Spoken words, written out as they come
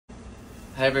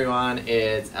Hey everyone,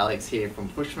 it's Alex here from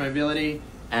Push Mobility,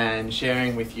 and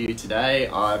sharing with you today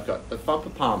I've got the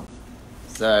Fumpa Pump.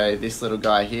 So this little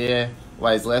guy here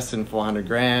weighs less than 400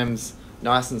 grams,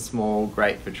 nice and small,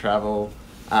 great for travel.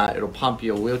 It'll pump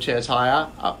your wheelchair tyre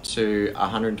up to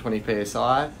 120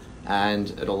 psi, and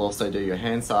it'll also do your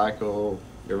hand cycle,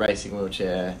 your racing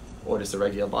wheelchair, or just a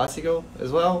regular bicycle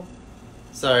as well.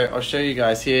 So I'll show you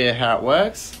guys here how it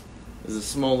works. There's a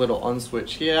small little on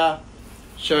switch here.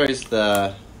 It'll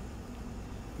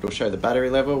show the battery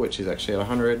level, which is actually at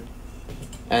 100,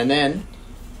 and then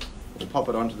we'll pop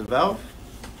it onto the valve.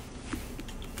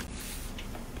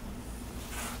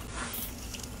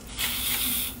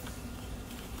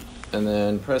 And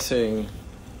then pressing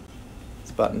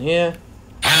this button here,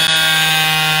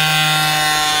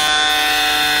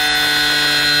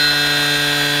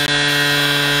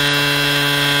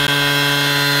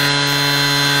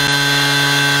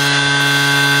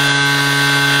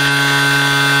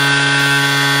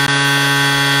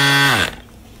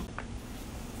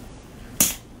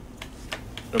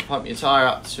 it'll pump your tyre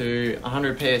up to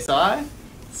 100 psi,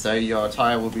 so your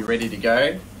tyre will be ready to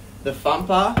go. The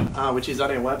Fumpa, which is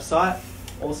on our website,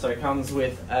 also comes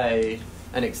with an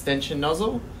extension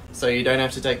nozzle, so you don't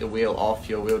have to take the wheel off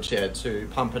your wheelchair to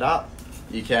pump it up.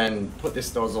 You can put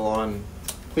this nozzle on,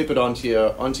 clip it onto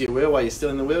your wheel while you're still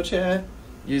in the wheelchair,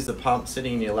 use the pump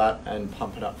sitting in your lap and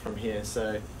pump it up from here.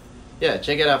 So yeah,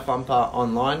 check out our Fumpa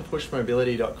online,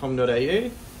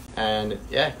 pushmobility.com.au, and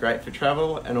yeah, great for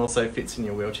travel and also fits in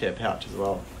your wheelchair pouch as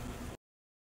well.